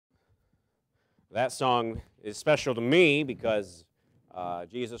That song is special to me because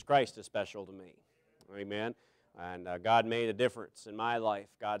Jesus Christ is special to me. Amen. And God made a difference in my life.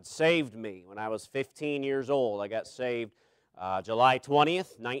 God saved me when I was 15 years old. I got saved July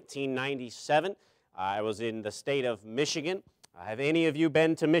 20th, 1997. I was in the state of Michigan. Have any of you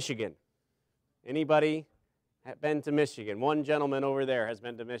been to Michigan? Anybody been to Michigan? One gentleman over there has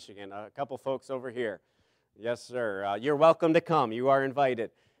been to Michigan. A couple folks over here. Yes, sir. You're welcome to come. You are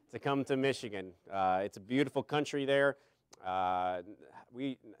invited to come to Michigan. It's a beautiful country there.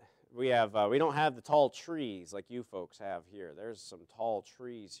 We don't have the tall trees like you folks have here. There's some tall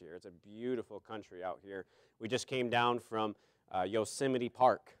trees here. It's a beautiful country out here. We just came down from Yosemite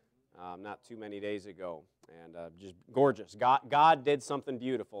Park not too many days ago, and just gorgeous. God did something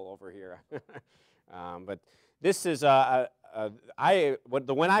beautiful over here. But this is when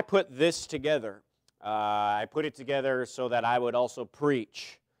I put this together, I put it together so that I would also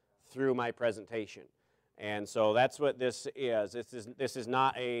preach through my presentation. And so that's what this is. This is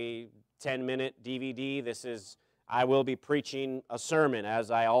not a 10-minute DVD. I will be preaching a sermon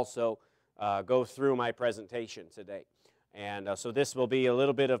as I also go through my presentation today. And so this will be a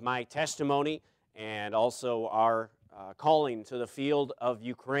little bit of my testimony and also our calling to the field of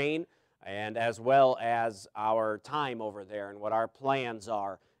Ukraine, and as well as our time over there and what our plans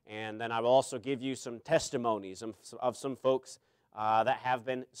are. And then I will also give you some testimonies of some folks that have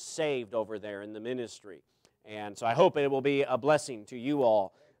been saved over there in the ministry. And so I hope it will be a blessing to you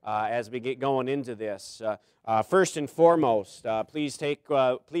all as we get going into this. First and foremost, please take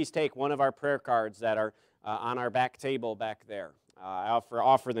one of our prayer cards that are on our back table back there. I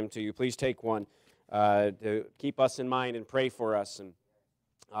offer them to you. Please take one to keep us in mind and pray for us. And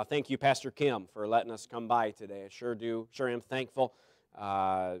thank you, Pastor Kim, for letting us come by today. I sure am thankful.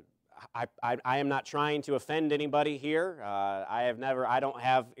 I am not trying to offend anybody here. I don't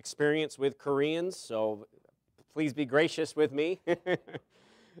have experience with Koreans, so please be gracious with me.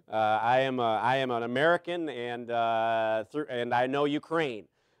 I am an American, and I know Ukraine.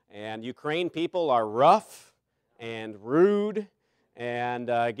 And Ukraine people are rough and rude and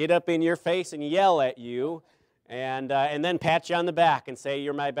get up in your face and yell at you and then pat you on the back and say,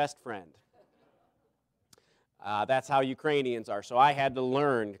 "You're my best friend." That's how Ukrainians are. So I had to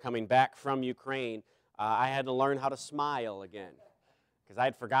learn, coming back from Ukraine, I had to learn how to smile again, because I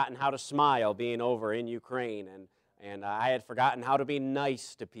had forgotten how to smile being over in Ukraine, and I had forgotten how to be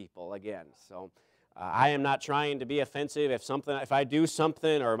nice to people again. So I am not trying to be offensive. If I do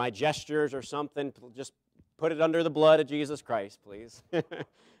something or my gestures or something, just put it under the blood of Jesus Christ, please.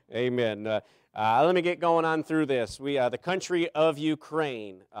 Amen. Let me get going on through this. The country of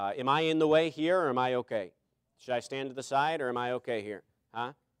Ukraine. Am I in the way here, or am I okay? Should I stand to the side, or am I okay here?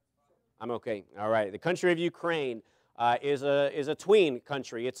 Huh? I'm okay. All right. The country of Ukraine is a tween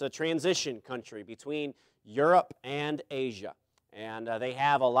country. It's a transition country between Europe and Asia. And they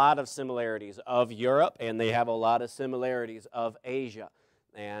have a lot of similarities of Europe, and they have a lot of similarities of Asia.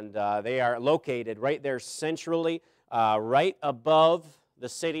 And they are located right there centrally, right above the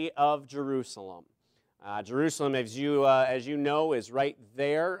city of Jerusalem. Jerusalem, as you know, is right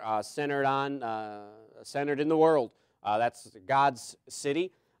there, centered in the world. That's God's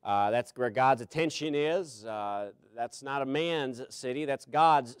city. That's where God's attention is. That's not a man's city. That's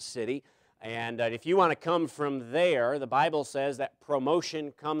God's city. And if you want to come from there, the Bible says that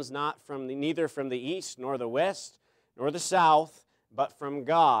promotion comes neither from the east nor the west nor the south, but from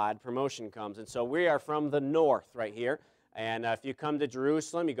God promotion comes. And so we are from the north right here. And if you come to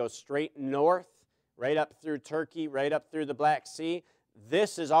Jerusalem, you go straight north, right up through Turkey, right up through the Black Sea.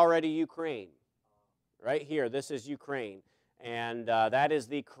 This is already Ukraine. Right here, this is Ukraine. And that is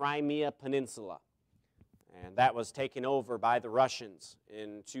the Crimea Peninsula. And that was taken over by the Russians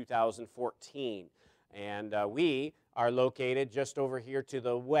in 2014. And we are located just over here to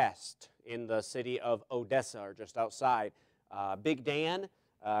the west in the city of Odessa, or just outside. Big Dan,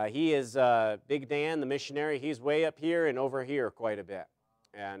 Big Dan, the missionary, he's way up here and over here quite a bit.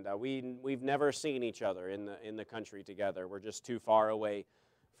 And we've never seen each other in the country together. We're just too far away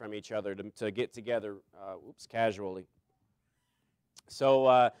from each other to get together casually.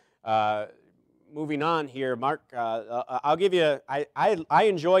 So moving on here, Mark, I'll give you, I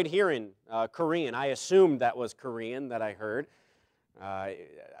enjoyed hearing Korean. I assumed that was Korean that I heard.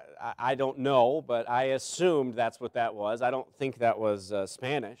 I don't know, but I assumed that's what that was. I don't think that was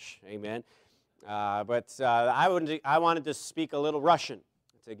Spanish, amen. But I wanted to speak a little Russian,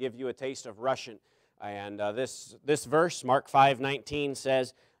 to give you a taste of Russian. And this verse, Mark 5:19,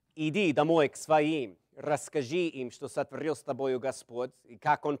 says, «Иди домой к своим, расскажи им, что сотворил с тобою Господь, и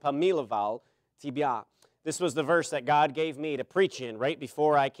как Он помиловал тебя». this was the verse that God gave me to preach in right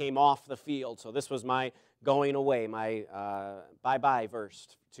before I came off the field. So this was my going away, my bye-bye verse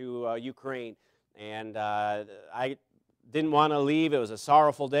to Ukraine. And I didn't want to leave. It was a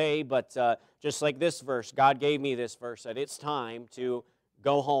sorrowful day, but just like this verse, God gave me this verse, that it's time to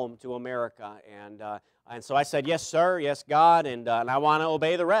go home to America. And so I said, yes, sir, yes, God, and I want to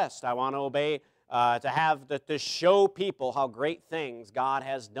obey the rest. I want to obey, to show people how great things God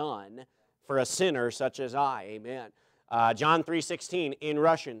has done for a sinner such as I. Amen. John 3:16 in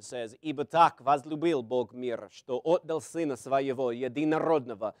Russian says, «Ибо так возлюбил Бог мир, что отдал Сына Своего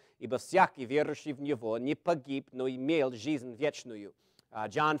Единородного, ибо всякий верующий в Него не погиб, но имел жизнь вечную».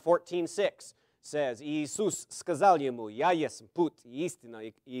 John 14:6 says, Иисус сказал ему, «Я есть путь, истина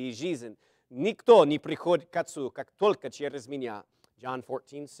и жизнь. Никто не приходит к Отцу, как только через меня». John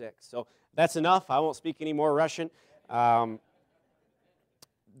 14:6. So that's enough. I won't speak any more Russian.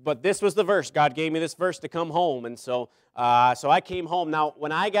 But this was the verse. God gave me this verse to come home. And so I came home. Now,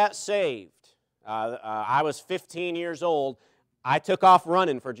 when I got saved, I was 15 years old. I took off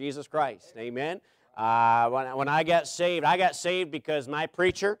running for Jesus Christ. Amen. When I got saved because my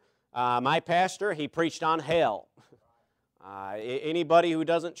preacher, my pastor, he preached on hell. Anybody who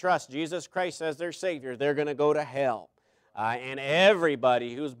doesn't trust Jesus Christ as their Savior, they're going to go to hell. And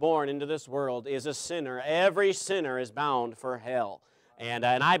everybody who's born into this world is a sinner. Every sinner is bound for hell. And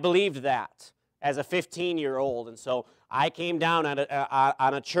I believed that as a 15-year-old. And so I came down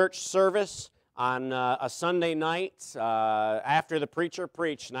on a church service on a Sunday night after the preacher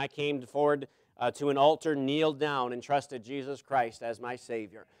preached, and I came forward to an altar, kneeled down, and trusted Jesus Christ as my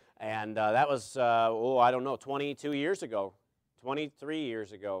Savior. And that was, 22 years ago, 23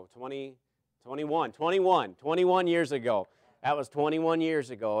 years ago, 21 years ago. That was 21 years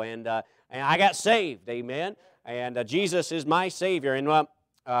ago. And I got saved, amen. And Jesus is my Savior. And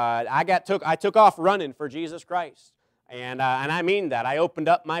I took off running for Jesus Christ. And I mean that. I opened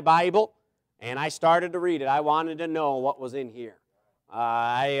up my Bible, and I started to read it. I wanted to know what was in here.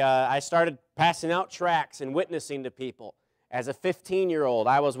 I started passing out tracts and witnessing to people. As a 15-year-old,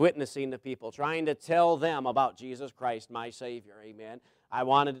 I was witnessing to people, trying to tell them about Jesus Christ, my Savior. Amen. I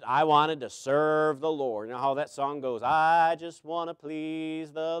wanted to serve the Lord. You know how that song goes? I just want to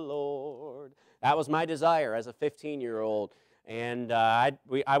please the Lord. That was my desire as a 15-year-old. And I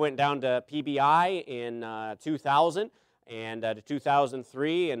went down to PBI in 2000 and to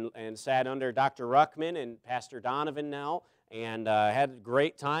 2003 and sat under Dr. Ruckman and Pastor Donovan now, and had a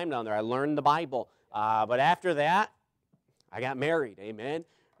great time down there. I learned the Bible. But after that, I got married, amen.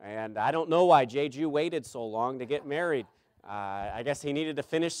 And I don't know why Jeju waited so long to get married. I guess he needed to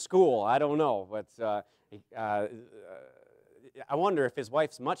finish school. I don't know. But I wonder if his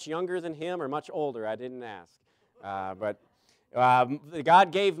wife's much younger than him or much older. I didn't ask. But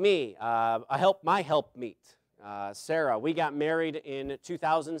God gave me my helpmeet, Sarah. We got married in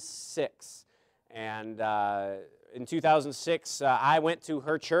 2006. And in 2006, I went to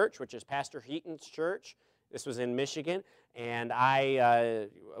her church, which is Pastor Heaton's church. This was in Michigan. And I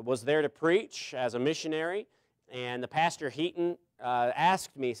was there to preach as a missionary. And the Pastor Heaton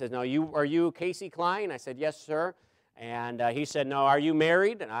asked me, he says, "Now, are you Casey Kline?" I said, "Yes, sir." And he said, "No, are you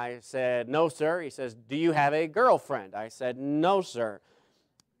married?" And I said, "No, sir." He says, "Do you have a girlfriend?" I said, "No, sir."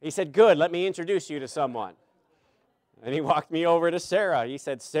 He said, "Good, let me introduce you to someone." And he walked me over to Sarah. He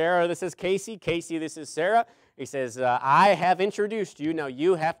said, "Sarah, this is Casey. Casey, this is Sarah." He says, "I have introduced you. Now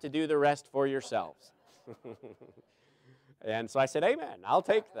you have to do the rest for yourselves." And so I said, "Amen, I'll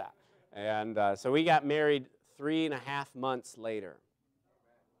take that." And so we got married 3.5 months later.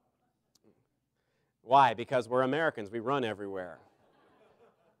 Why? Because we're Americans. We run everywhere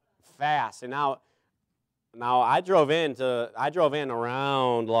fast. And now I drove in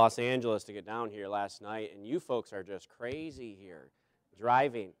around Los Angeles to get down here last night, and you folks are just crazy here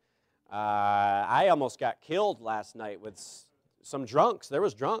driving. I almost got killed last night with some drunks. There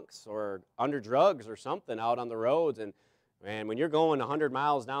was drunks or under drugs or something out on the roads, and man, when you're going 100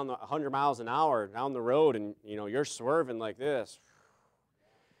 miles an hour down the road, and you're swerving like this.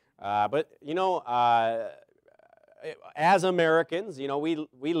 But as Americans,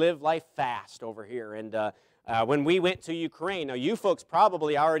 we live life fast over here. And when we went to Ukraine, now you folks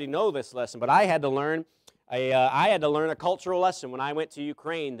probably already know this lesson, but I had to learn a cultural lesson when I went to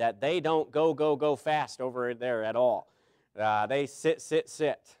Ukraine, that they don't go fast over there at all. They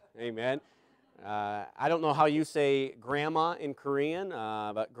sit. Amen. I don't know how you say grandma in Korean,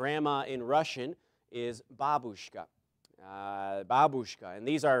 but grandma in Russian is babushka. Babushka, and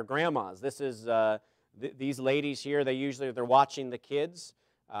these are grandmas. This is these ladies here. They're watching the kids.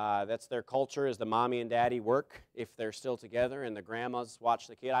 That's their culture, is the mommy and daddy work if they're still together, and the grandmas watch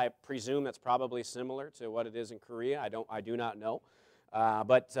the kid. I presume that's probably similar to what it is in Korea. I do not know.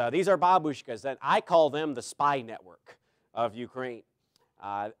 But these are babushkas. That I call them the spy network of Ukraine.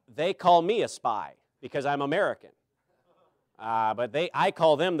 They call me a spy because I'm American. But I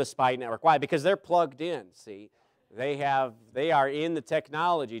call them the spy network. Why? Because they're plugged in, see. They are in the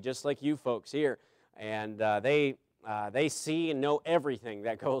technology just like you folks here. And they see and know everything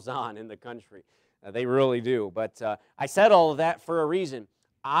that goes on in the country. They really do. But I said all of that for a reason.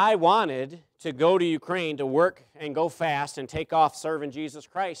 I wanted to go to Ukraine to work and go fast and take off serving Jesus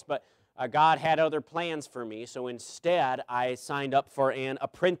Christ, but God had other plans for me, so instead I signed up for an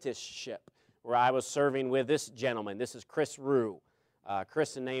apprenticeship where I was serving with this gentleman. This is Chris Rue,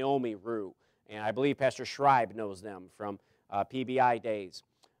 Chris and Naomi Rue, and I believe Pastor Schreiber knows them from PBI days.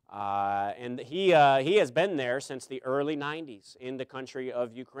 And he has been there since the early 90s in the country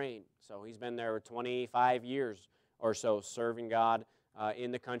of Ukraine. So he's been there 25 years or so serving God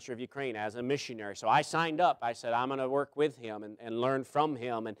in the country of Ukraine as a missionary. So I signed up. I said, I'm going to work with him and learn from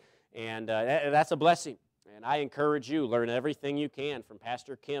him, and that's a blessing. And I encourage you, learn everything you can from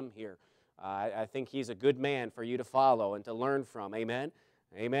Pastor Kim here. I think he's a good man for you to follow and to learn from. Amen?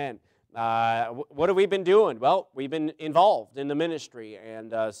 Amen. What have we been doing? Well, we've been involved in the ministry,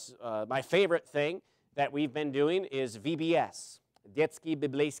 and my favorite thing that we've been doing is VBS, Детский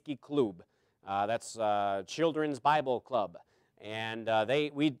Библейский Клуб. That's Children's Bible Club. And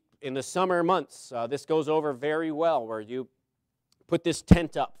we in the summer months, this goes over very well, where you put this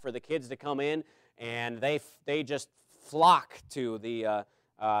tent up for the kids to come in, and they just flock to the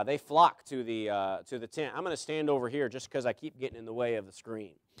tent. I'm going to stand over here just because I keep getting in the way of the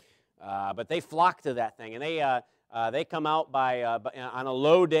screen. But they flock to that thing, and they come out on a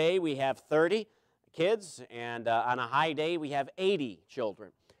low day we have 30 kids, and on a high day we have 80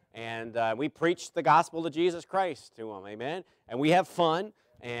 children. And we preach the gospel of Jesus Christ to them, amen? And we have fun,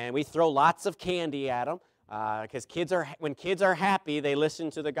 and we throw lots of candy at them, because when kids are happy, they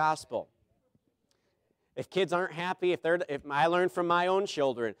listen to the gospel. If kids aren't happy, if I learn from my own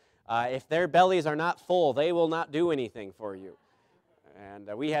children, if their bellies are not full, they will not do anything for you. And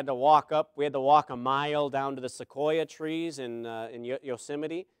we had to walk a mile down to the sequoia trees in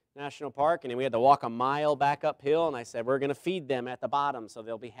Yosemite National Park, and then we had to walk a mile back uphill, and I said, we're going to feed them at the bottom so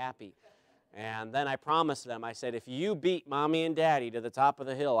they'll be happy. And then I promised them, I said, if you beat Mommy and Daddy to the top of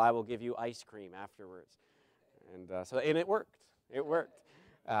the hill, I will give you ice cream afterwards. And it worked. It worked.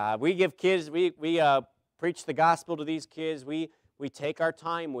 We give kids, we preach the gospel to these kids. We take our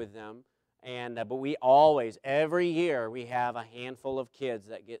time with them. But we always, every year, we have a handful of kids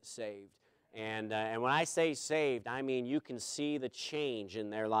that get saved. And when I say saved, I mean you can see the change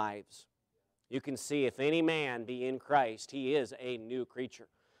in their lives. You can see if any man be in Christ, he is a new creature.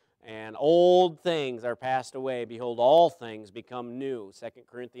 And old things are passed away. Behold, all things become new. 2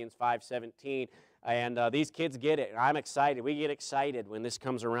 Corinthians 5:17. And these kids get it. I'm excited. We get excited when this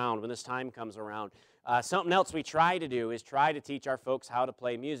comes around, when this time comes around. Something else we try to do is try to teach our folks how to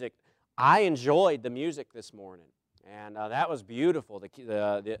play music. I enjoyed the music this morning, and that was beautiful.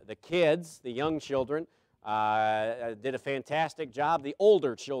 The kids, the young children, did a fantastic job. The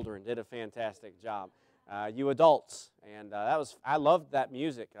older children did a fantastic job. You adults, and I loved that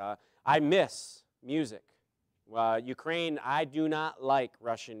music. I miss music. Ukraine, I do not like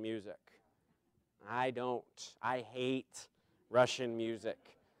Russian music. I don't. I hate Russian music.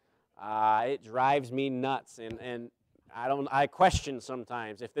 It drives me nuts, and I question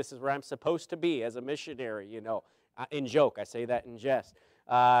sometimes if this is where I'm supposed to be as a missionary, you know. In joke, I say that in jest.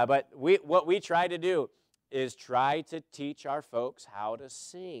 But what we try to do is try to teach our folks how to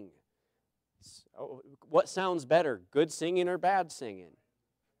sing. What sounds better, good singing or bad singing?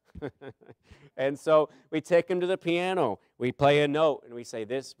 And so we take them to the piano. We play a note, and we say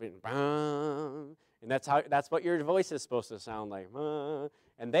this, and that's what your voice is supposed to sound like.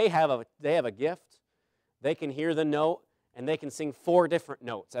 And they have a gift. They can hear the note, and they can sing 4 different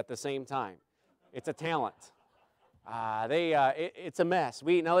notes at the same time. It's a talent. It's a mess.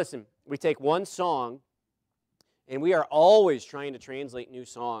 Now listen, we take one song, and we are always trying to translate new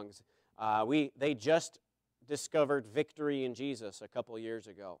songs. They just discovered Victory in Jesus a couple years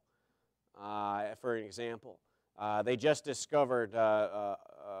ago, for an example. They just discovered,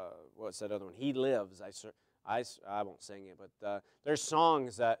 what's that other one? He Lives. I won't sing it, but there's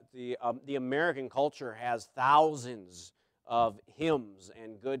songs that the American culture has thousands of hymns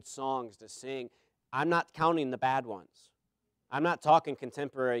and good songs to sing. I'm not counting the bad ones. I'm not talking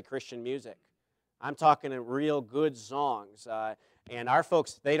contemporary Christian music. I'm talking real good songs. And our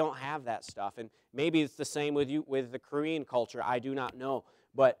folks, they don't have that stuff. And maybe it's the same with the Korean culture. I do not know.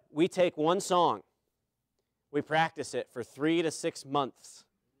 But we take one song, we practice it for 3 to 6 months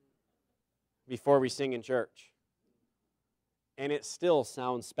before we sing in church. And it still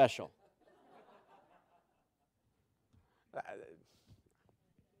sounds special.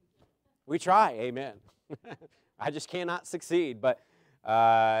 We try, amen. I just cannot succeed, but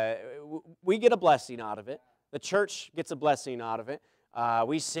we get a blessing out of it. The church gets a blessing out of it. When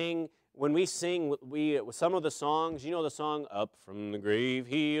we sing, some of the songs, you know the song, "Up from the grave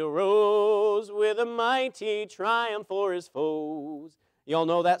he arose with a mighty triumph for his foes." You all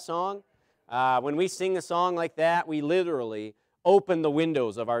know that song? When we sing a song like that, we literally open the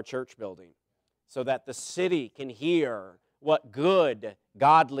windows of our church building so that the city can hear what good,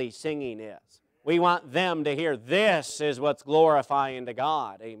 godly singing is. We want them to hear this is what's glorifying to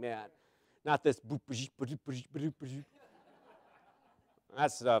God. Amen. Not this.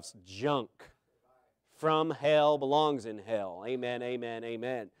 That stuff's junk. From hell belongs in hell. Amen, amen,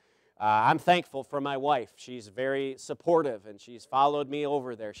 amen. I'm thankful for my wife. She's very supportive, and she's followed me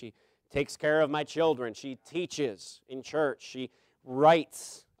over there. She takes care of my children. She teaches in church. She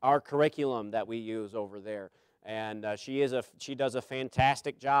writes our curriculum that we use over there. And she does a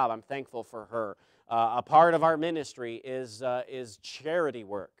fantastic job. I'm thankful for her. A part of our ministry is charity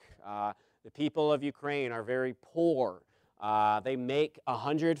work. The people of Ukraine are very poor. They make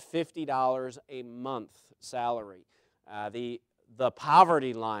 $150 a month salary. The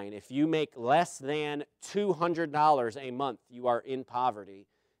poverty line, if you make less than $200 a month, you are in poverty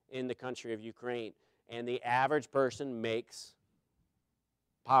in the country of Ukraine. And the average person makes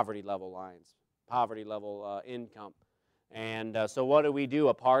poverty level lines, poverty level income. And so what do?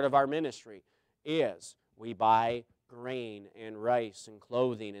 A part of our ministry is we buy grain and rice and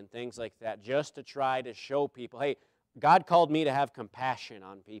clothing and things like that just to try to show people, hey, God called me to have compassion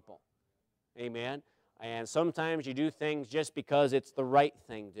on people. Amen? And sometimes you do things just because it's the right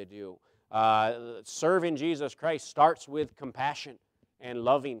thing to do. Serving Jesus Christ starts with compassion and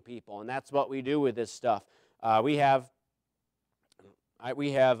loving people, and that's what we do with this stuff. We have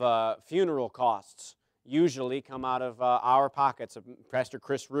funeral costs usually come out of our pockets, of Pastor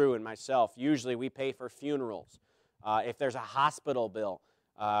Chris Rue and myself. Usually we pay for funerals. If there's a hospital bill,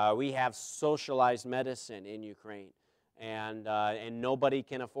 we have socialized medicine in Ukraine, and nobody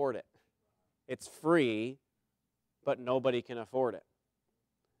can afford it. It's free, but nobody can afford it.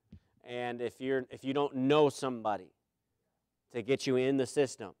 And if you don't know somebody to get you in the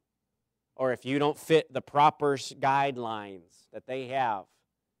system, or if you don't fit the proper guidelines that they have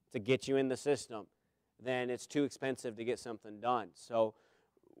to get you in the system, then it's too expensive to get something done. So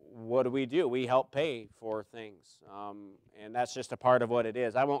what do? We help pay for things, and that's just a part of what it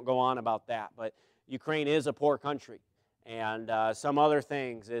is. I won't go on about that, but Ukraine is a poor country, and some other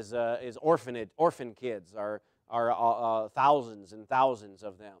things is orphan kids are thousands and thousands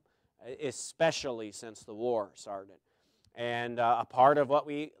of them, especially since the war started. And a part of what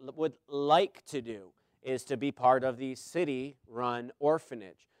we would like to do is to be part of the city-run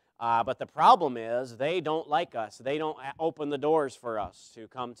orphanage. But the problem is they don't like us. They don't open the doors for us to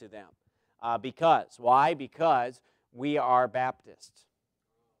come to them. Why? Because we are Baptists.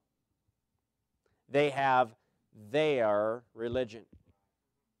 They have their religion.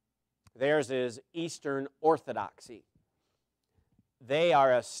 Theirs is Eastern Orthodoxy. They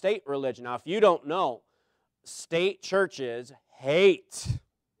are a state religion. Now, if you don't know, state churches hate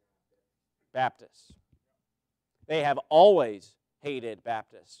Baptists. They have always hated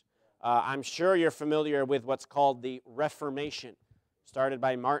Baptists. I'm sure you're familiar with what's called the Reformation, started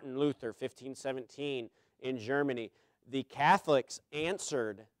by Martin Luther, 1517, in Germany. The Catholics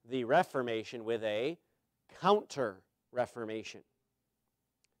answered the Reformation with a counter-Reformation.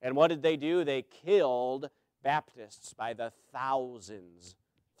 And what did they do? They killed Baptists by the thousands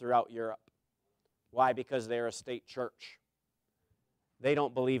throughout Europe. Why? Because they're a state church. They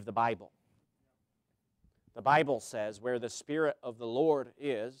don't believe the Bible. The Bible says where the Spirit of the Lord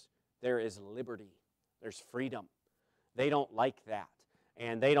is, there is liberty. There's freedom. They don't like that,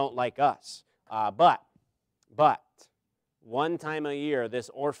 and they don't like us. But one time a year, this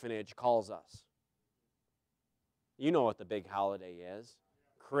orphanage calls us. You know what the big holiday is,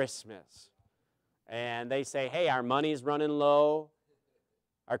 Christmas. And they say, hey, our money's running low.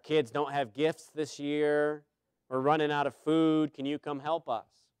 Our kids don't have gifts this year. We're running out of food. Can you come help us?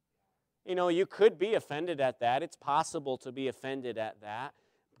 You know, you could be offended at that. It's possible to be offended at that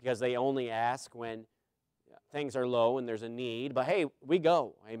because they only ask when things are low and there's a need. But hey, we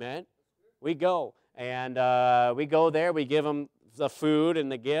go. Amen? We go. And we go there. We give them the food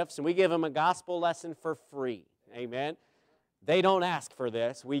and the gifts, and we give them a gospel lesson for free. Amen? They don't ask for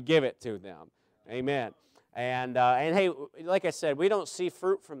this. We give it to them. Amen. And hey, like I said, we don't see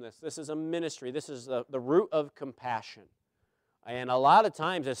fruit from this. This is a ministry. This is the root of compassion. And a lot of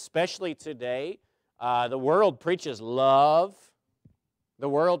times, especially today, the world preaches love. The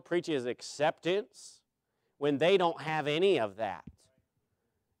world preaches acceptance when they don't have any of that.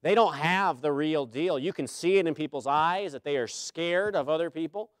 They don't have the real deal. You can see it in people's eyes that they are scared of other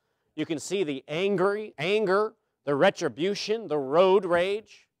people. You can see the anger, the retribution, the road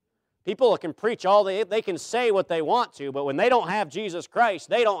rage. People can preach all they can say what they want to, but when they don't have Jesus Christ,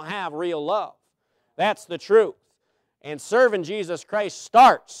 they don't have real love. That's the truth. And serving Jesus Christ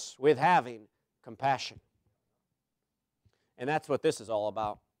starts with having compassion. And that's what this is all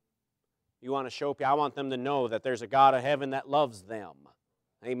about. You want to show people, I want them to know that there's a God of heaven that loves them.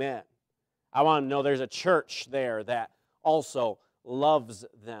 Amen. I want them to know there's a church there that also loves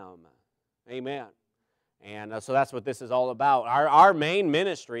them. Amen. And so that's what this is all about. Our main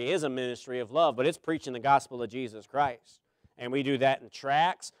ministry is a ministry of love, but it's preaching the gospel of Jesus Christ. And we do that in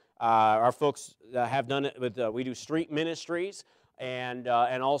tracts. Our folks have done it with, we do street ministries. And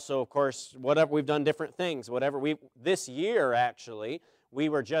also, of course, whatever, we've done different things. This year, actually, we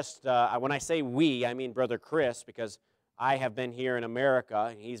were just, when I say we, I mean Brother Chris, because I have been here in America,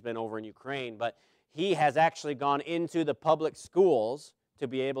 and he's been over in Ukraine, but he has actually gone into the public schools to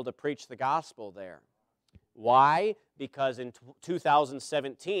be able to preach the gospel there. Why? Because in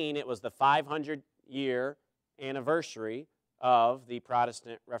 2017, it was the 500-year anniversary of the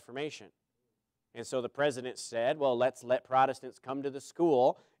Protestant Reformation. And so the president said, well, let's let Protestants come to the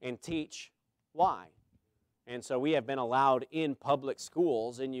school and teach why. And so we have been allowed in public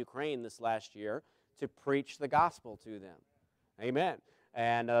schools in Ukraine this last year to preach the gospel to them. Amen.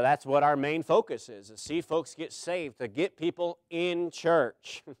 And that's what our main focus is, to see folks get saved, to get people in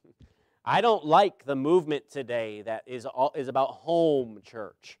church. I don't like the movement today that is about home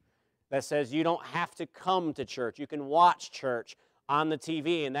church, that says you don't have to come to church. You can watch church on the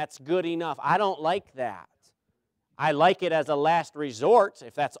TV, and that's good enough. I don't like that. I like it as a last resort,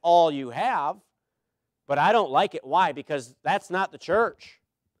 if that's all you have, but I don't like it. Why? Because that's not the church.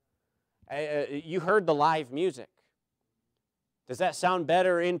 You heard the live music. Does that sound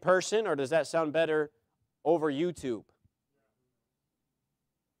better in person, or does that sound better over YouTube?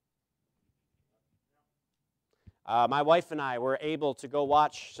 My wife and I were able to go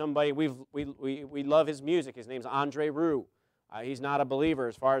watch somebody. We love his music. His name's Andre Roux. He's not a believer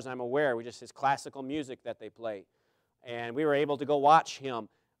as far as I'm aware. His classical music that they play. And we were able to go watch him.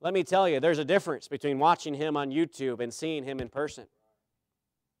 Let me tell you, there's a difference between watching him on YouTube and seeing him in person.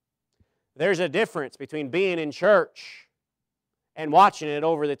 There's a difference between being in church and watching it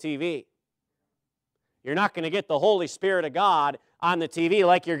over the TV. You're not going to get the Holy Spirit of God on the TV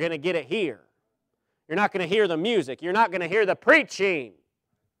like you're going to get it here. You're not going to hear the music. You're not going to hear the preaching.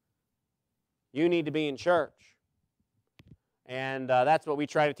 You need to be in church. And that's what we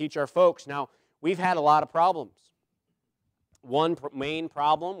try to teach our folks. Now, we've had a lot of problems. One main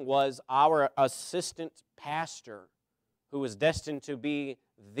problem was our assistant pastor, who was destined to be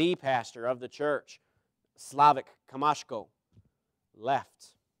the pastor of the church, Slavik Kamashko, left.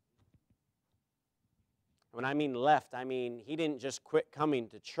 When I mean left, I mean he didn't just quit coming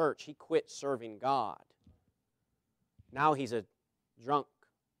to church. He quit serving God. Now he's a drunk.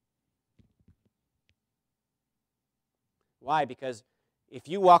 Why? Because if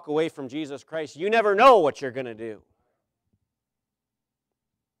you walk away from Jesus Christ, you never know what you're going to do.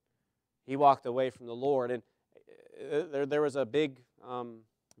 He walked away from the Lord, and there was a big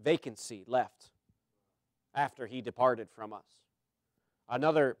vacancy left after he departed from us.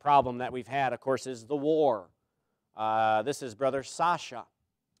 Another problem that we've had, of course, is the war. This is Brother Sasha.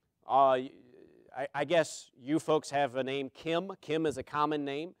 I guess you folks have a name, Kim. Kim is a common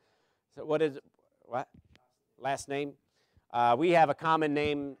name. So what? Last name? We have a common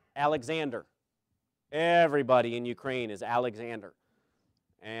name, Alexander. Everybody in Ukraine is Alexander.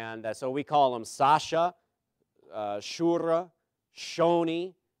 And so we call them Sasha, Shura,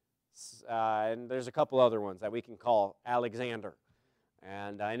 Shoni, and there's a couple other ones that we can call Alexander.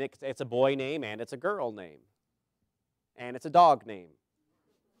 And it's a boy name, and it's a girl name. And it's a dog name.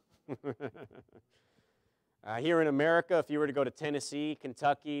 Here in America, if you were to go to Tennessee,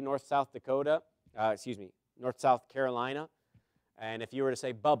 Kentucky, North South Carolina, and if you were to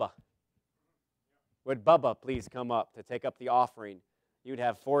say Bubba, would Bubba please come up to take up the offering? You'd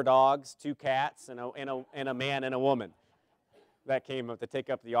have 4 dogs, 2 cats, and a man and a woman that came up to take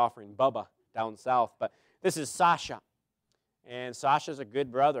up the offering. Bubba down south. But this is Sasha. And Sasha's a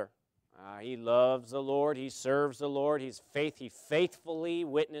good brother. He loves the Lord. He serves the Lord. He faithfully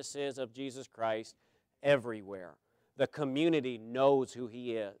witnesses of Jesus Christ everywhere. The community knows who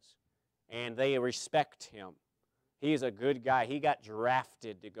he is. and they respect him. He's a good guy. He got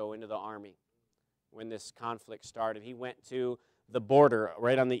drafted to go into the army when this conflict started. He went to the border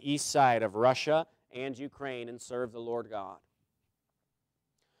right on the east side of Russia and Ukraine and served the Lord God.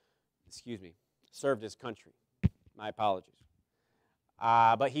 Served his country. My apologies.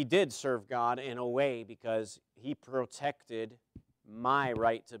 But he did serve God in a way because he protected my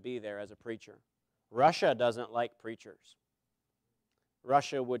right to be there as a preacher. Russia doesn't like preachers.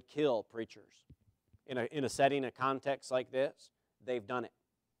 Russia would kill preachers. In a setting, a context like this, they've done it.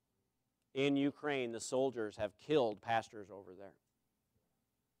 In Ukraine, the soldiers have killed pastors over there.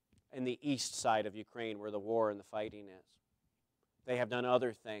 In the east side of Ukraine, where the war and the fighting is. They have done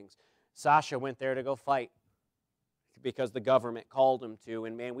other things. Sasha went there to go fight because the government called him to,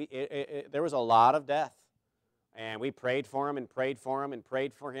 and man, there was a lot of death. And we prayed for him and prayed for him and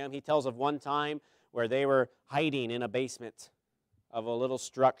prayed for him. He tells of one time where they were hiding in a basement of a little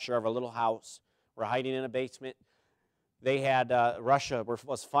structure, of a little house. We're hiding in a basement. They had, Russia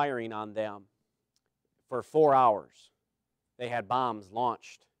was firing on them for 4 hours. They had bombs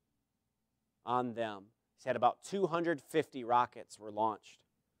launched on them. He said about 250 rockets were launched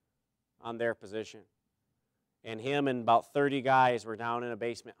on their position. And him and about 30 guys were down in a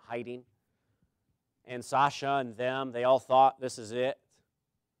basement hiding. And Sasha and them, they all thought this is it.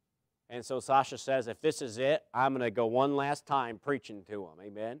 And so Sasha says, if this is it, I'm going to go one last time preaching to them.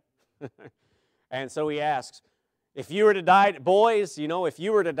 Amen? And so he asks, if you were to die, boys, if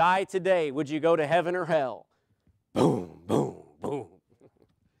you were to die today, would you go to heaven or hell? Boom, boom, boom.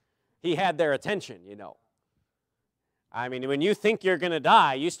 He had their attention, I mean, when you think you're going to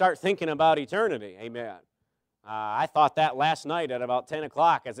die, you start thinking about eternity. Amen. I thought that last night at about 10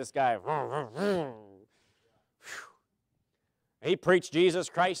 o'clock as this guy, he preached Jesus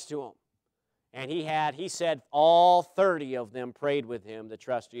Christ to him. And he said all 30 of them prayed with him to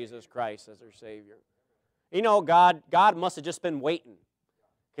trust Jesus Christ as their Savior. God must have just been waiting.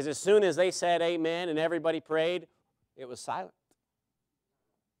 Because as soon as they said amen and everybody prayed, it was silent.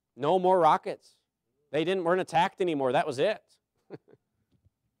 No more rockets. They weren't attacked anymore. That was it.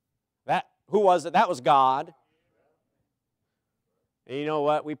 Who was it? That was God. And you know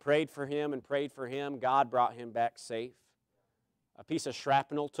what? We prayed for him and prayed for him. God brought him back safe. A piece of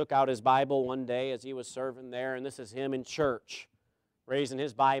shrapnel took out his Bible one day as he was serving there, and this is him in church, raising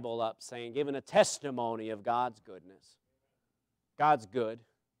his Bible up, giving a testimony of God's goodness. God's good.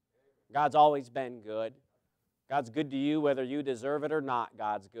 God's always been good. God's good to you whether you deserve it or not.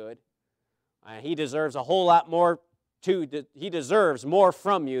 God's good. He deserves a whole lot more too. He deserves more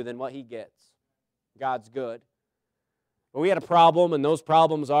from you than what he gets. God's good. But we had a problem, and those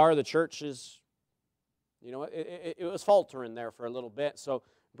problems are the church is, it was faltering there for a little bit. So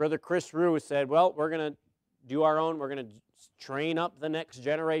Brother Chris Rue said, well, we're going to do our own. We're going to train up the next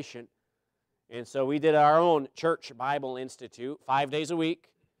generation. And so we did our own church Bible Institute 5 days a week,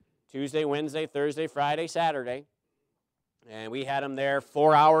 Tuesday, Wednesday, Thursday, Friday, Saturday. And we had them there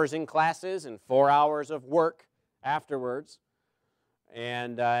 4 hours in classes and 4 hours of work afterwards.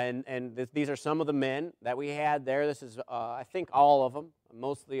 And these are some of the men that we had there. This is, I think, all of them,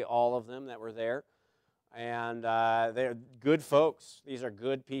 mostly all of them that were there. And they're good folks. These are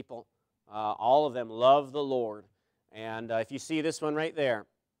good people. All of them love the Lord. And if you see this one right there,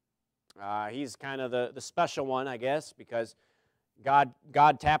 he's kind of the special one, I guess, because God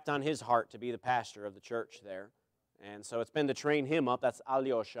tapped on his heart to be the pastor of the church there. And so it's been to train him up. That's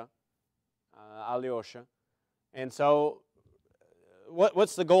Alyosha. Alyosha. And so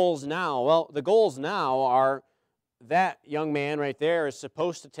what's the goals now? Well, the goals now are that young man right there is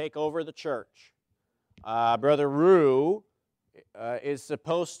supposed to take over the church. Brother Rue is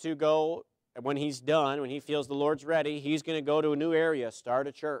supposed to go, when he's done, when he feels the Lord's ready, he's going to go to a new area, start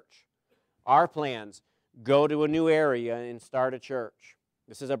a church. Our plans, go to a new area and start a church.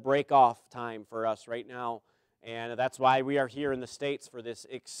 This is a break-off time for us right now, and that's why we are here in the States for this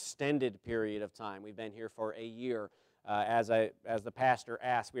extended period of time. We've been here for a year. As the pastor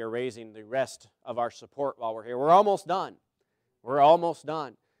asked, we are raising the rest of our support while we're here. We're almost done. We're almost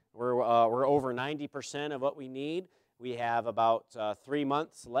done. We're over 90% of what we need. We have about 3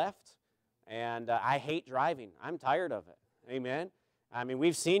 months left, and I hate driving. I'm tired of it. Amen. I mean,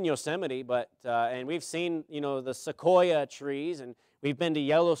 we've seen Yosemite, and we've seen the sequoia trees, and we've been to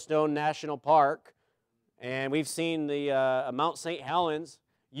Yellowstone National Park, and we've seen the Mount St. Helens.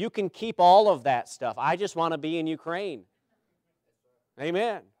 You can keep all of that stuff. I just want to be in Ukraine.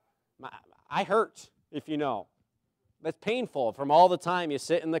 Amen. I hurt, if you know. That's painful from all the time you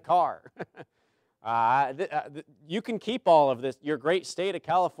sit in the car. You can keep all of this. Your great state of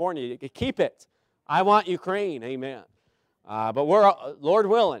California, you can keep it. I want Ukraine. Amen. But we're, Lord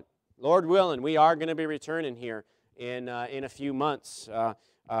willing, Lord willing, we are going to be returning here in a few months.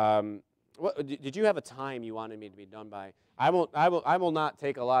 Did you have a time you wanted me to be done by? I will not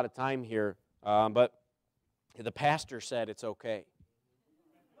take a lot of time here, but the pastor said it's okay.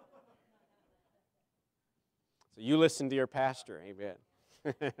 So you listen to your pastor, amen.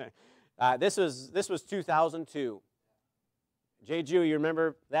 This was 2002. Jay Jew, you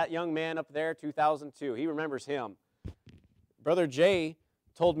remember that young man up there, 2002? He remembers him. Brother Jay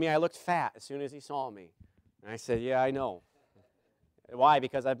told me I looked fat as soon as he saw me. And I said, yeah, I know. Why?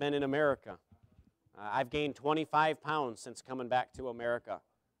 Because I've been in America. I've gained 25 pounds since coming back to America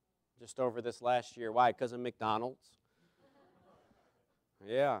just over this last year. Why? Because of McDonald's.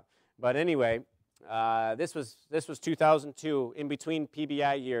 Yeah. But anyway, this was 2002. In between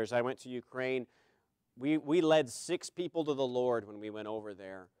PBI years, I went to Ukraine. We led 6 people to the Lord when we went over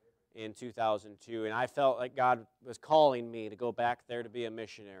there in 2002, and I felt like God was calling me to go back there to be a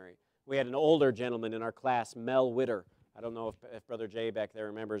missionary. We had an older gentleman in our class, Mel Witter. I don't know if Brother Jay back there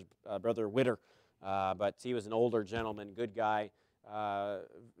remembers Brother Witter, but he was an older gentleman, good guy,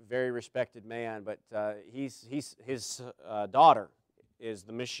 very respected man. But his daughter is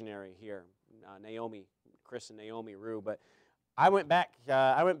the missionary here, Naomi, Chris and Naomi Rue. But I went back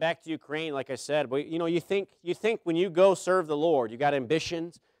to Ukraine, like I said. But you know, you think when you go serve the Lord, you got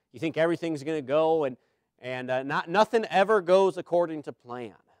ambitions. You think everything's going to go, and nothing ever goes according to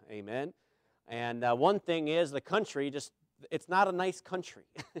plan. Amen. And one thing is, the country it's not a nice country.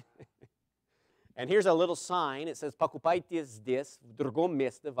 And here's a little sign. It says, "Покупайте здесь, в другом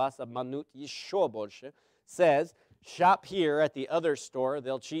месте вас обманут еще больше." Says, shop here at the other store.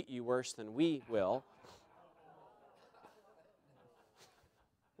 They'll cheat you worse than we will.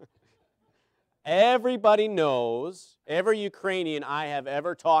 Everybody knows, every Ukrainian I have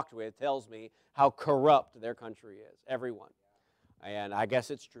ever talked with tells me how corrupt their country is. Everyone. And I guess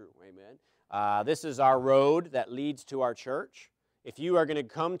it's true. Amen. This is our road that leads to our church. If you are going to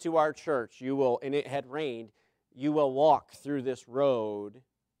come to our church, you will, and it had rained, you will walk through this road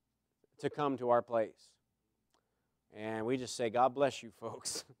to come to our place. And we just say, God bless you,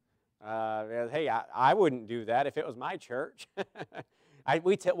 folks. Hey, I wouldn't do that if it was my church.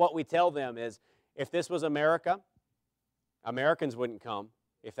 What we tell them is, if this was America, Americans wouldn't come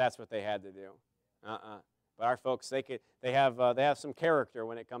if that's what they had to do. But our folks, they have some character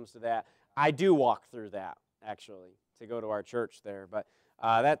when it comes to that. I do walk through that, actually, to go to our church there. But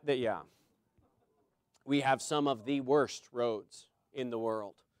yeah, we have some of the worst roads in the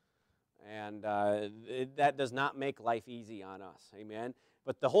world, and that does not make life easy on us. Amen.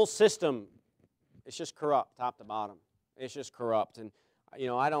 But the whole system, it's just corrupt, top to bottom. It's just corrupt, and you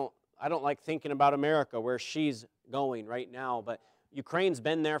know, I don't like thinking about America where she's going right now, but Ukraine's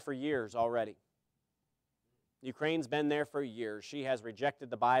been there for years already. Ukraine's been there for years. She has rejected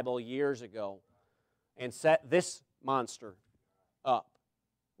the Bible years ago and set this monster up.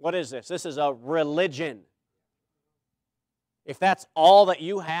 What is this? This is a religion. If that's all that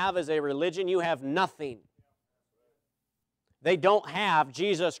you have as a religion, you have nothing. They don't have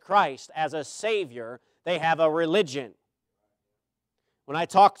Jesus Christ as a Savior. They have a religion. When I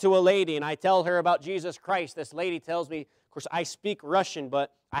talk to a lady and I tell her about Jesus Christ, this lady tells me, of course, I speak Russian,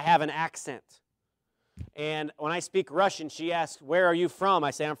 but I have an accent. And when I speak Russian, she asks, where are you from?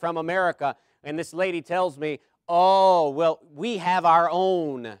 I say, I'm from America. And this lady tells me, oh, well, we have our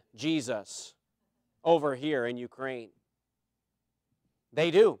own Jesus over here in Ukraine. They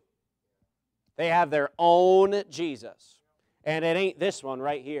do. They have their own Jesus. And it ain't this one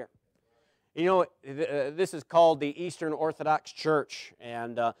right here. You know, this is called the Eastern Orthodox Church,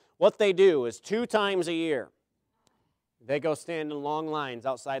 and what they do is 2 times a year, they go stand in long lines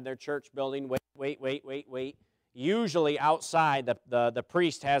outside their church building, wait. Usually outside, the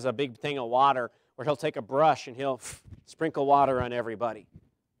priest has a big thing of water where he'll take a brush and he'll sprinkle water on everybody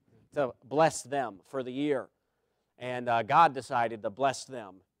to bless them for the year. And God decided to bless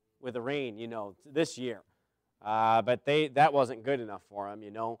them with the rain, you know, this year. But that wasn't good enough for them,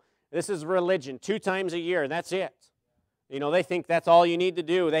 you know. This is religion, 2 times a year, and that's it. You know, they think that's all you need to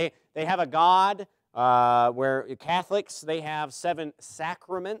do. They have a God where Catholics, they have 7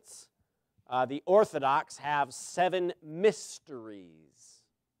 sacraments. The Orthodox have 7 mysteries.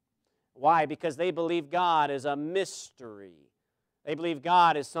 Why? Because they believe God is a mystery. They believe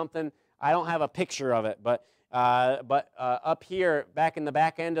God is something, I don't have a picture of it, but up here, back in the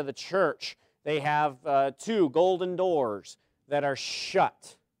back end of the church, they have 2 golden doors that are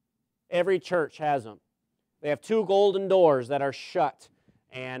shut. Every church has them. They have 2 golden doors that are shut,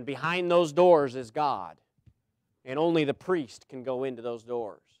 and behind those doors is God. And only the priest can go into those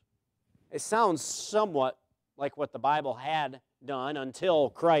doors. It sounds somewhat like what the Bible had done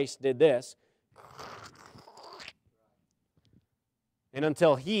until Christ did this. And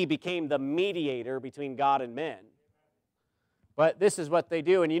until He became the mediator between God and men. But this is what they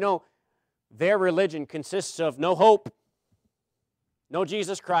do. And you know, their religion consists of no hope, no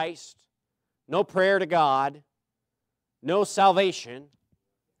Jesus Christ, no prayer to God, no salvation,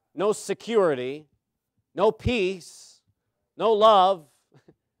 no security, no peace, no love,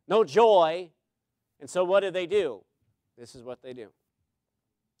 no joy. And so what do? This is what they do.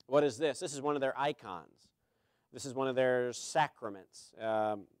 What is this? This is one of their icons. This is one of their sacraments.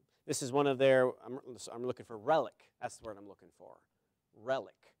 This is one of their, I'm looking for relic. That's the word I'm looking for.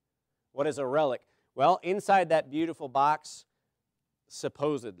 Relic. What is a relic? Well, inside that beautiful box,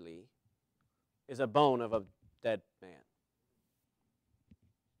 supposedly, is a bone of a dead man.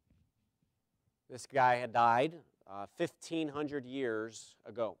 This guy had died 1,500 years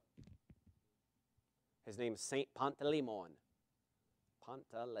ago. His name is Saint Panteleimon.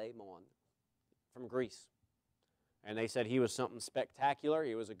 Panteleimon from Greece. And they said he was something spectacular.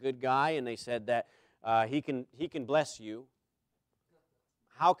 He was a good guy, and they said that he can bless you.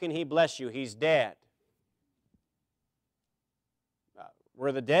 How can he bless you? He's dead.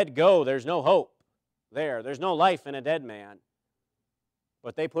 Where the dead go, there's no hope there. There's no life in a dead man.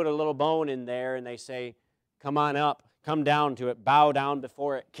 But they put a little bone in there, and they say, come on up, come down to it, bow down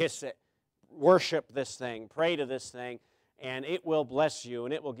before it, kiss it, worship this thing, pray to this thing, and it will bless you,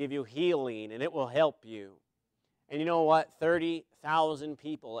 and it will give you healing, and it will help you. And you know what? 30,000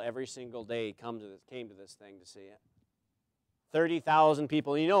 people every single day came to this thing to see it. 30,000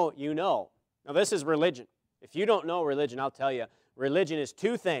 people. You know. Now this is religion. If you don't know religion, I'll tell you, religion is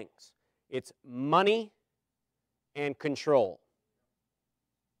two things. It's money and control.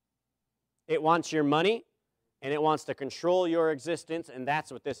 It wants your money, and it wants to control your existence, and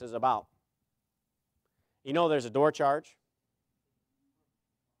that's what this is about. You know there's a door charge?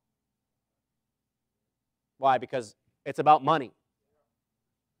 Why? Because it's about money.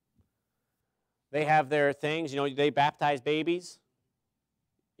 They have their things, they baptize babies.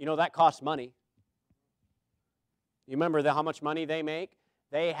 That costs money. You remember how much money they make?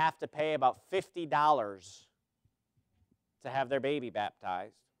 They have to pay about $50 to have their baby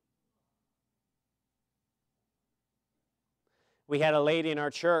baptized. We had a lady in our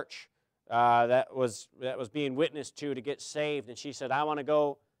church that was being witnessed to get saved, and she said, I want to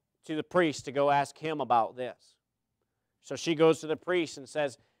go to the priest to go ask him about this. So she goes to the priest and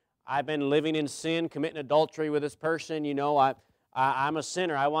says, I've been living in sin, committing adultery with this person. I'm a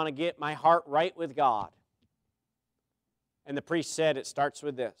sinner. I want to get my heart right with God. And the priest said, it starts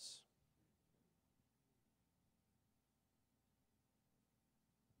with this.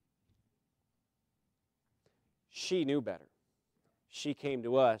 She knew better. She came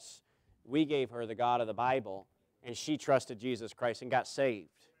to us. We gave her the God of the Bible, and she trusted Jesus Christ and got saved.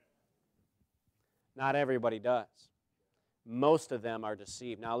 Not everybody does. Most of them are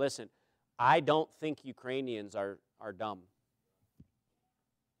deceived. Now listen, I don't think Ukrainians are dumb.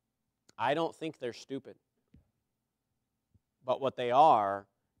 I don't think they're stupid. But what they are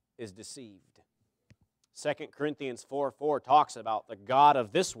is deceived. 2 Corinthians 4:4 talks about the god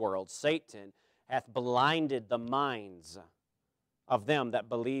of this world, Satan, hath blinded the minds of them that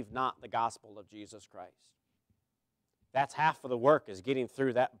believe not the gospel of Jesus Christ. That's half of the work, is getting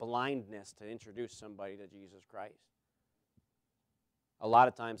through that blindness to introduce somebody to Jesus Christ. A lot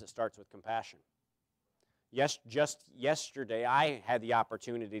of times it starts with compassion. Yes, just yesterday I had the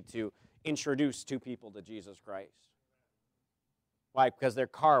opportunity to introduce two people to Jesus Christ. Why? Because their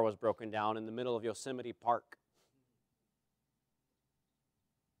car was broken down in the middle of Yosemite Park.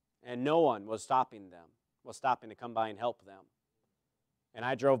 And no one was stopping to come by and help them. And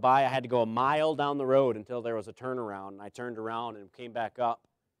I drove by. I had to go a mile down the road until there was a turnaround. And I turned around and came back up.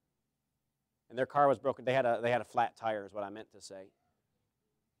 And their car was broken. They had a flat tire is what I meant to say.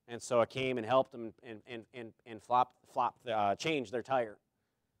 And so I came and helped them and changed their tire.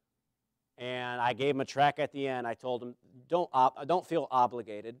 And I gave them a tract at the end. I told them, don't feel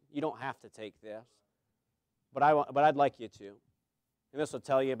obligated. You don't have to take this. But I'd like you to. And this will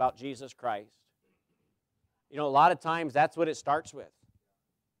tell you about Jesus Christ. A lot of times that's what it starts with.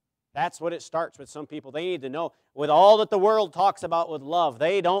 That's what it starts with some people. They need to know, with all that the world talks about with love,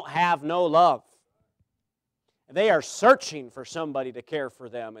 they don't have no love. They are searching for somebody to care for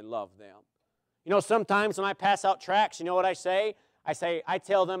them and love them. Sometimes when I pass out tracts, you know what I say? I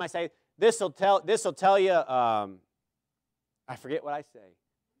tell them, this will tell you, I forget what I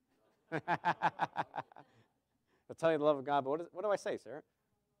say. I'll tell you the love of God, but what do I say, sir?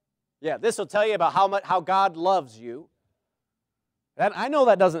 Yeah, this will tell you about how God loves you. I know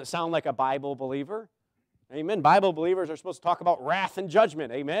that doesn't sound like a Bible believer. Amen. Bible believers are supposed to talk about wrath and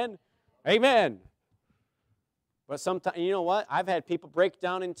judgment. Amen. Amen. But sometimes, you know what? I've had people break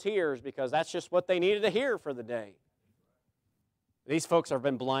down in tears because that's just what they needed to hear for the day. These folks have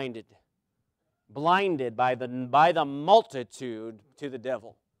been blinded. Blinded by the multitude to the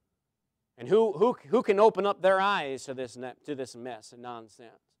devil. And who can open up their eyes to this mess and nonsense?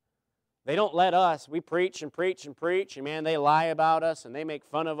 They don't let us. We preach and preach and preach, and man, they lie about us, and they make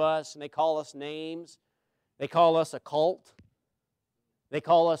fun of us, and they call us names. They call us a cult. They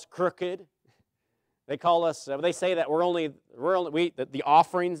call us crooked. They call us. They say that the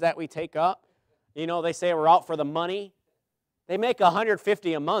offerings that we take up. You know, they say we're out for the money. They make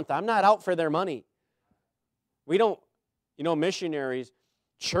 $150 a month. I'm not out for their money. We don't. You know, missionaries,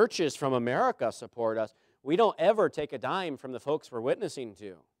 churches from America support us. We don't ever take a dime from the folks we're witnessing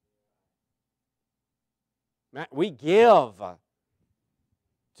to. We give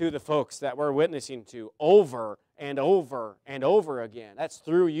to the folks that we're witnessing to over and over and over again. That's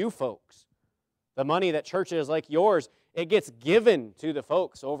through you folks. The money that churches like yours, it gets given to the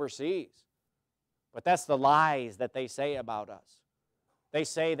folks overseas. But that's the lies that they say about us. They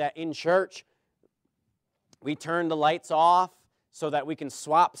say that in church, we turn the lights off so that we can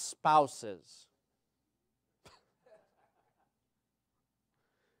swap spouses.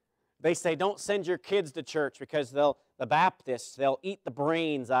 They say, don't send your kids to church because the Baptists, they'll eat the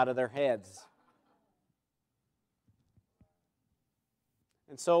brains out of their heads.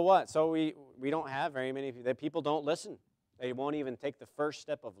 And so what? So we don't have very many people. People don't listen. They won't even take the first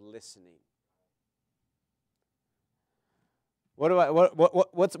step of listening. What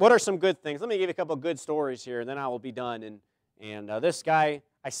are some good things? Let me give you a couple of good stories here, and then I will be done. And this guy,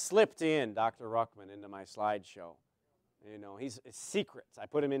 I slipped in Dr. Ruckman into my slideshow. You know, he's secrets. I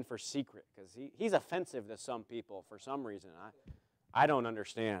put him in for secret because he's offensive to some people for some reason. I don't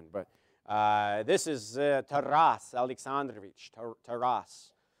understand. But this is Taras Alexandrovich,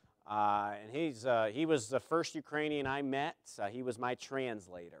 Taras. And he was the first Ukrainian I met. He was my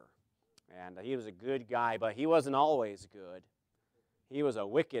translator. And he was a good guy, but he wasn't always good. He was a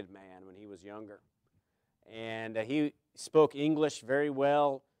wicked man when he was younger. And he spoke English very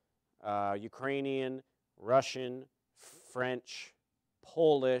well, Ukrainian, Russian, French,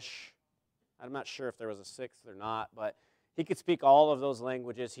 Polish. I'm not sure if there was a sixth or not, but he could speak all of those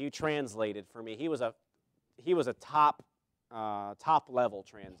languages. He translated for me. He was a top level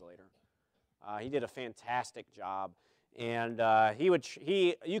translator. He did a fantastic job, and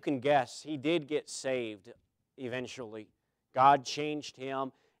you can guess he did get saved eventually. God changed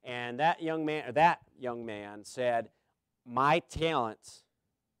him, and that young man said, "My talent,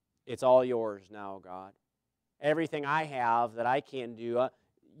 it's all yours now, God. Everything I have that I can do,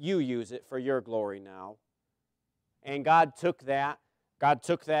 you use it for your glory now." And God took that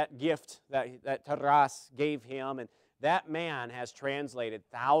gift that Taras gave him, and that man has translated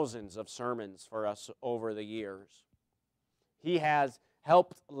thousands of sermons for us over the years. He has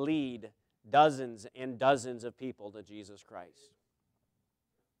helped lead dozens and dozens of people to Jesus Christ.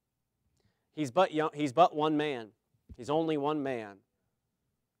 He's but one man. He's only one man.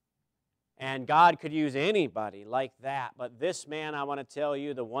 And God could use anybody like that. But this man, I want to tell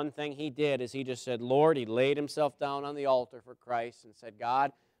you, the one thing he did is he just said, Lord, he laid himself down on the altar for Christ and said,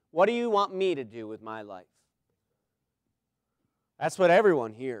 God, what do you want me to do with my life? That's what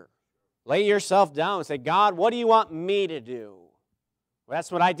everyone here. Lay yourself down and say, God, what do you want me to do? Well,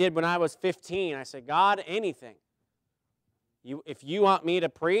 that's what I did when I was 15. I said, God, anything. If you want me to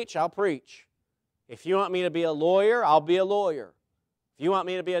preach, I'll preach. If you want me to be a lawyer, I'll be a lawyer. If you want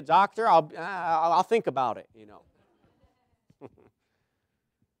me to be a doctor, I'll think about it, you know.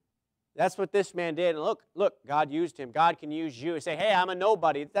 That's what this man did. And look, God used him. God can use you. Say, hey, I'm a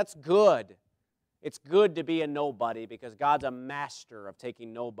nobody. That's good. It's good to be a nobody because God's a master of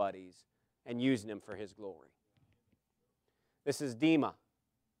taking nobodies and using them for His glory. This is Dmitry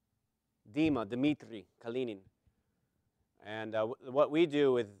Kline. And what we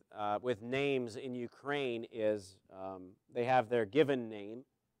do with names in Ukraine is they have their given name,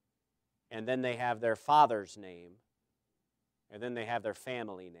 and then they have their father's name, and then they have their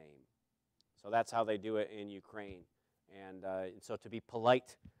family name. So that's how they do it in Ukraine. And so to be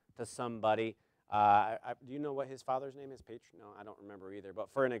polite to somebody, do you know what his father's name is? No, I don't remember either. But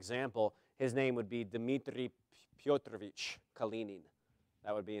for an example, his name would be Dmitry Pyotrovich Kalinin.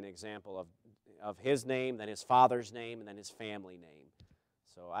 That would be an example of his name, then his father's name, and then his family name.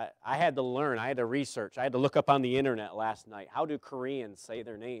 So I had to learn. I had to research. I had to look up on the internet last night. How do Koreans say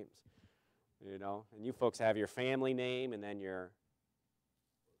their names? You know, and you folks have your family name and then your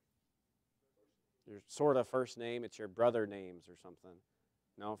sort of first name. It's your brother names or something.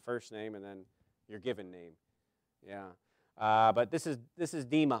 No, first name and then your given name. Yeah. But this is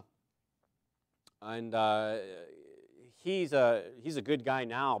Dima, and he's a good guy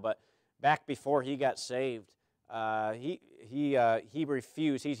now. But back before he got saved, he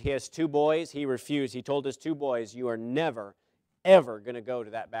refused. He has two boys. He refused. He told his two boys, "You are never, ever going to go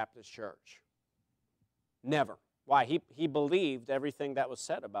to that Baptist church. Never." Why? He believed everything that was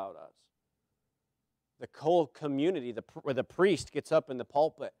said about us. The whole community, where the priest gets up in the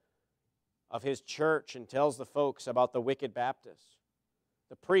pulpit of his church and tells the folks about the wicked Baptists.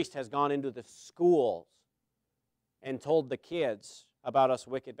 The priest has gone into the schools and told the kids about us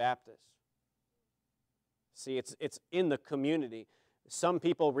wicked Baptists. See, it's in the community. Some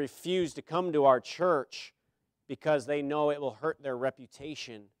people refuse to come to our church because they know it will hurt their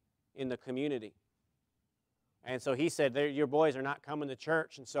reputation in the community. And so he said, your boys are not coming to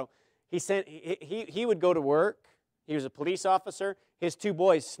church. And so he would go to work. He was a police officer. His two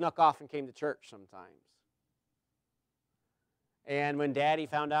boys snuck off and came to church sometimes. And when Daddy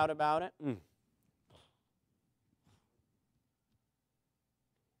found out about it,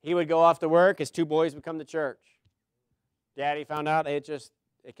 he would go off to work. His two boys would come to church. Daddy found out. It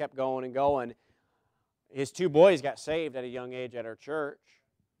kept going and going. His two boys got saved at a young age at our church.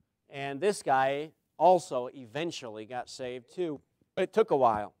 And this guy also eventually got saved too. But it took a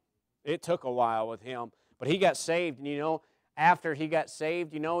while. It took a while with him. But he got saved, and after he got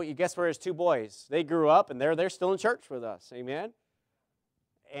saved, you guess where his two boys? They grew up, and they're still in church with us. Amen?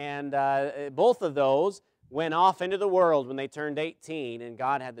 And both of those went off into the world when they turned 18, and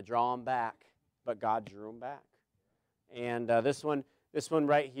God had to draw them back. But God drew them back. And this one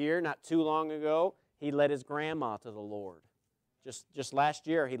right here, not too long ago, he led his grandma to the Lord. Just last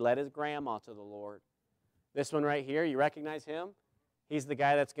year, he led his grandma to the Lord. This one right here, you recognize him? He's the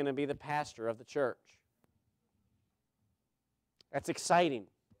guy that's going to be the pastor of the church. That's exciting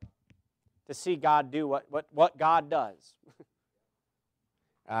to see God do what God does.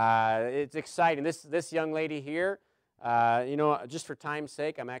 It's exciting. This young lady here, just for time's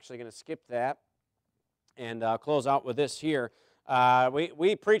sake, I'm actually going to skip that and close out with this here.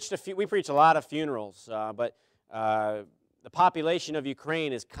 We preach a lot of funerals, but the population of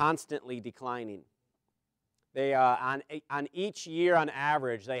Ukraine is constantly declining. They on each year, on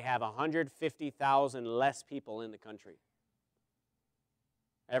average, they have 150,000 less people in the country.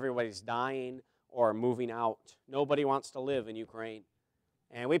 Everybody's dying or moving out. Nobody wants to live in Ukraine.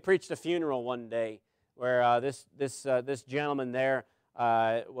 And we preached a funeral one day where this gentleman there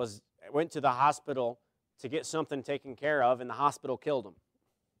went to the hospital to get something taken care of, and the hospital killed him.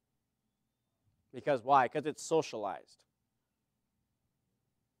 Because why? Because it's socialized.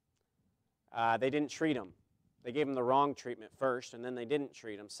 They didn't treat him. They gave him the wrong treatment first, and then they didn't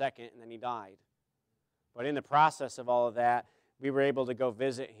treat him second, and then he died. But in the process of all of that, we were able to go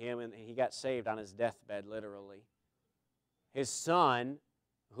visit him, and he got saved on his deathbed, literally. His son,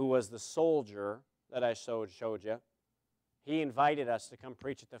 who was the soldier that I showed you, he invited us to come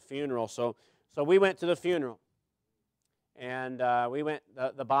preach at the funeral. So we went to the funeral. And we went.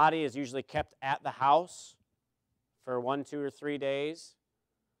 The body is usually kept at the house for 1, 2, or 3 days.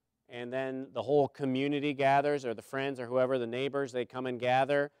 And then the whole community gathers, or the friends or whoever, the neighbors, they come and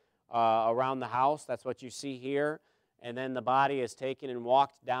gather around the house. That's what you see here. And then the body is taken and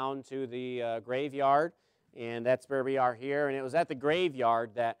walked down to the graveyard, and that's where we are here. And it was at the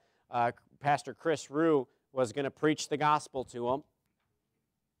graveyard that Pastor Chris Rue was going to preach the gospel to them.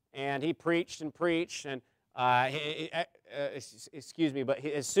 And he preached and preached, and excuse me, but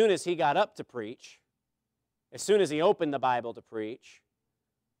as soon as he got up to preach, as soon as he opened the Bible to preach,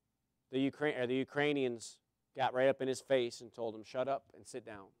 the Ukrainians got right up in his face and told him, "Shut up and sit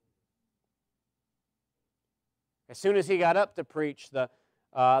down." As soon as he got up to preach, the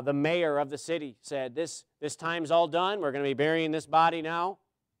mayor of the city said, "This time's all done. We're going to be burying this body now."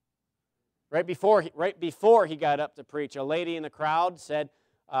 Right before he got up to preach, a lady in the crowd said,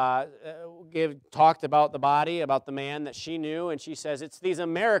 talked about the body, about the man that she knew, and she says, "It's these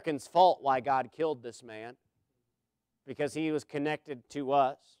Americans' fault why God killed this man, because he was connected to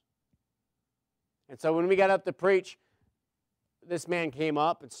us." And so when we got up to preach, this man came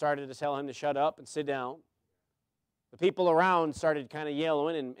up and started to tell him to shut up and sit down. The people around started kind of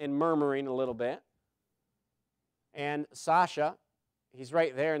yelling and murmuring a little bit. And Sasha, he's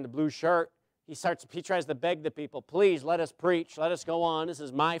right there in the blue shirt, he tries to beg the people, "Please let us preach, let us go on. This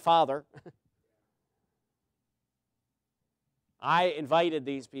is my father." I invited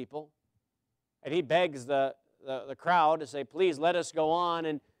these people. And he begs the crowd to say, "Please let us go on."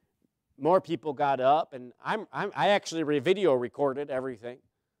 And more people got up, and I actually video recorded everything,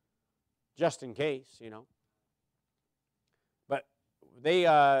 just in case, But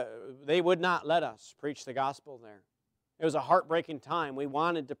they would not let us preach the gospel there. It was a heartbreaking time. We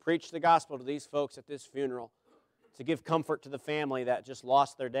wanted to preach the gospel to these folks at this funeral, to give comfort to the family that just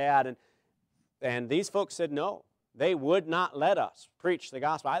lost their dad. And these folks said no. They would not let us preach the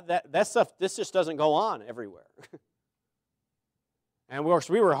gospel. That stuff, this just doesn't go on everywhere. And of course,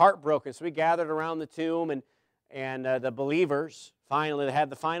 we were heartbroken, so we gathered around the tomb, and the believers finally had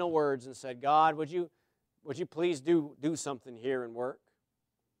the final words and said, God, would you please do something here and work?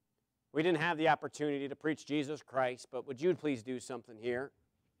 We didn't have the opportunity to preach Jesus Christ, but would you please do something here?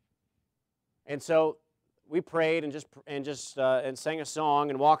 And so we prayed and sang a song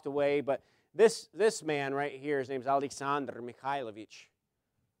and walked away. But this man right here, his name's Alexander Mikhailovich.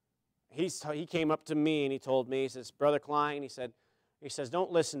 He came up to me and he told me, he says, Brother Kline, he says,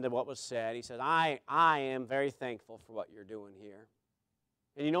 don't listen to what was said. He said, I am very thankful for what you're doing here.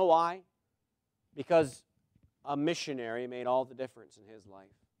 And you know why? Because a missionary made all the difference in his life.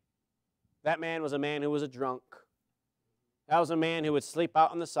 That man was a man who was a drunk. That was a man who would sleep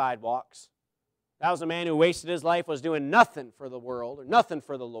out on the sidewalks. That was a man who wasted his life, was doing nothing for the world or nothing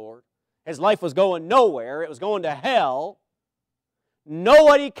for the Lord. His life was going nowhere. It was going to hell.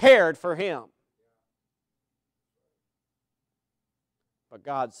 Nobody cared for him. But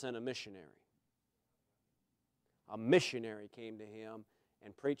God sent a missionary. A missionary came to him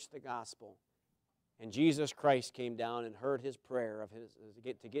and preached the gospel. And Jesus Christ came down and heard his prayer of his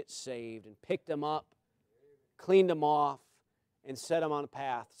to get saved and picked him up, cleaned him off, and set him on a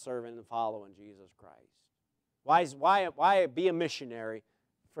path serving and following Jesus Christ. Why be a missionary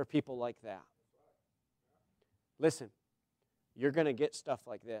for people like that? Listen, you're going to get stuff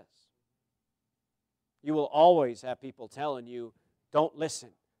like this. You will always have people telling you, don't listen,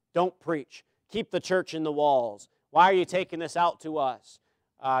 don't preach, keep the church in the walls. Why are you taking this out to us?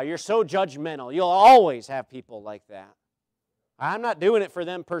 You're so judgmental. You'll always have people like that. I'm not doing it for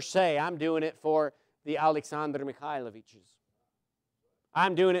them per se. I'm doing it for the Alexander Mikhailoviches.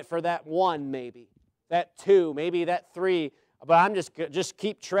 I'm doing it for that one maybe, that two, maybe that three. But I'm just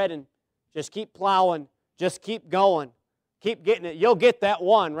keep treading, just keep plowing, just keep going, keep getting it. You'll get that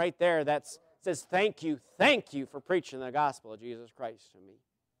one right there that says, thank you for preaching the gospel of Jesus Christ to me.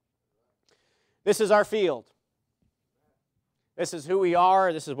 This is our field. This is who we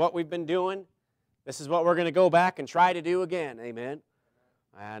are. This is what we've been doing. This is what we're going to go back and try to do again. Amen.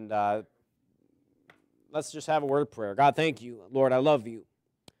 And let's just have a word of prayer. God, thank you. Lord, I love you.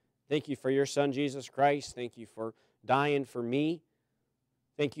 Thank you for your Son, Jesus Christ. Thank you for dying for me.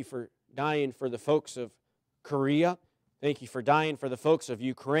 Thank you for dying for the folks of Korea. Thank you for dying for the folks of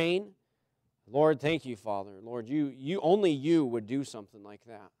Ukraine. Lord, thank you, Father. Lord, only you would do something like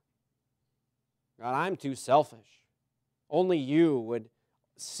that. God, I'm too selfish. Only you would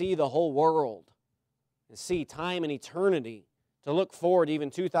see the whole world and see time and eternity to look forward even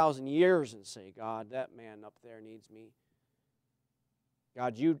 2,000 years and say, God, that man up there needs me.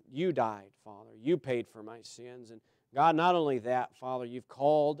 God, you died, Father. You paid for my sins. And God, not only that, Father, you've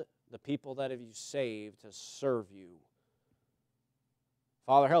called the people that have you saved to serve you.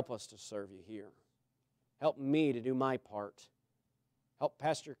 Father, help us to serve you here. Help me to do my part. Help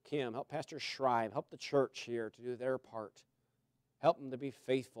Pastor Kim, help Pastor Schreiber, help the church here to do their part. Help them to be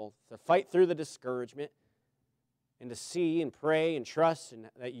faithful, to fight through the discouragement, and to see and pray and trust and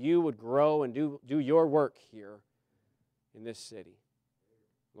that you would grow and do your work here in this city.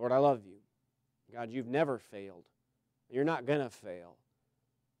 Lord, I love you. God, you've never failed. You're not going to fail.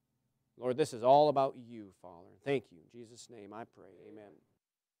 Lord, this is all about you, Father. Thank you. In Jesus' name I pray. Amen.